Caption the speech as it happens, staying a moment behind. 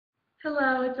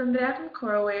Hello, it's Andrea from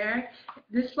CoroWare.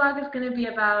 This vlog is going to be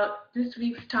about this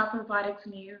week's top robotics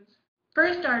news.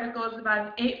 First article is about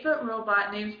an 8-foot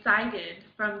robot named Sided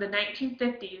from the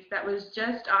 1950s that was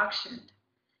just auctioned.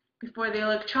 Before the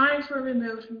electronics were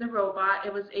removed from the robot,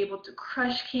 it was able to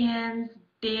crush cans,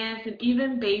 dance, and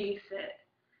even babysit.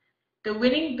 The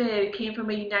winning bid came from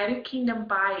a United Kingdom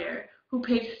buyer who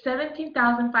paid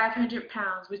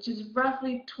 £17,500, which is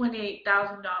roughly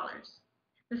 $28,000.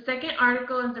 The second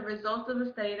article is the results of a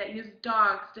study that used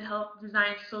dogs to help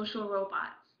design social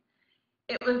robots.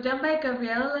 It was done by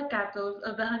Gabriela Lakatos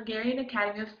of the Hungarian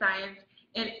Academy of Science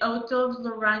and Otto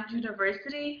Loránd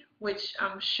University, which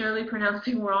I'm surely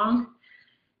pronouncing wrong.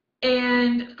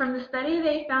 And from the study,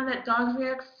 they found that dogs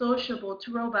react sociable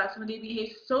to robots when they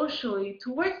behave socially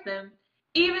towards them,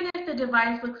 even if the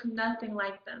device looks nothing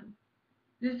like them.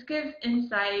 This gives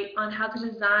insight on how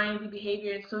to design the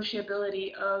behavior and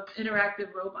sociability of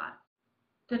interactive robots.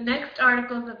 The next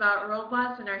article is about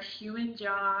robots and our human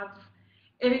jobs.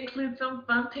 It includes some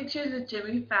fun pictures of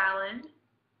Jimmy Fallon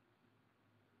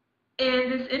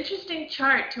and this interesting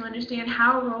chart to understand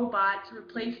how robots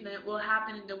replacement will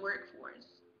happen in the workforce.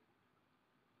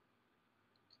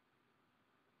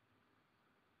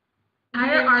 The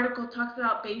entire article talks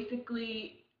about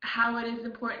basically how it is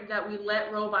important that we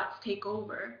let robots take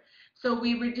over. So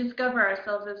we rediscover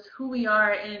ourselves as who we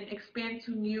are and expand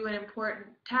to new and important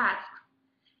tasks.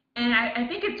 And I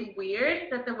think it's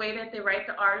weird that the way that they write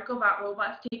the article about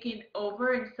robots taking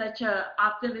over in such an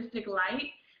optimistic light.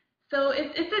 So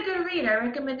it's a good read. I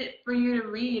recommend it for you to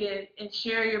read and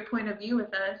share your point of view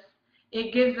with us.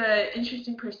 It gives an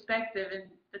interesting perspective in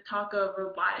the talk of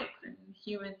robotics and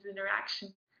humans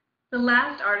interaction. The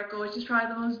last article, which is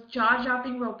probably the most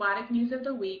jaw-dropping robotic news of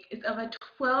the week, is of a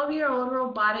 12-year-old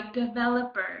robotic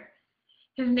developer.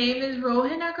 His name is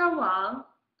Rohan Agarwal.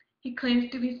 He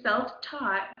claims to be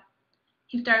self-taught.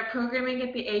 He started programming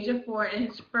at the age of 4, and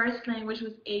his first language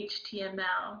was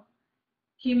HTML.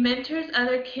 He mentors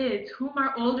other kids whom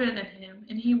are older than him,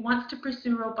 and he wants to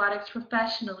pursue robotics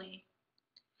professionally.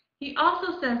 He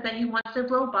also says that he wants a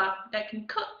robot that can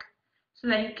cook so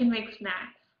that he can make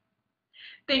snacks.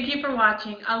 Thank you for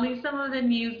watching. I'll leave some of the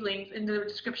news links in the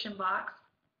description box.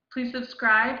 Please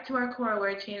subscribe to our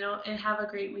CoroWare channel and have a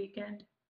great weekend.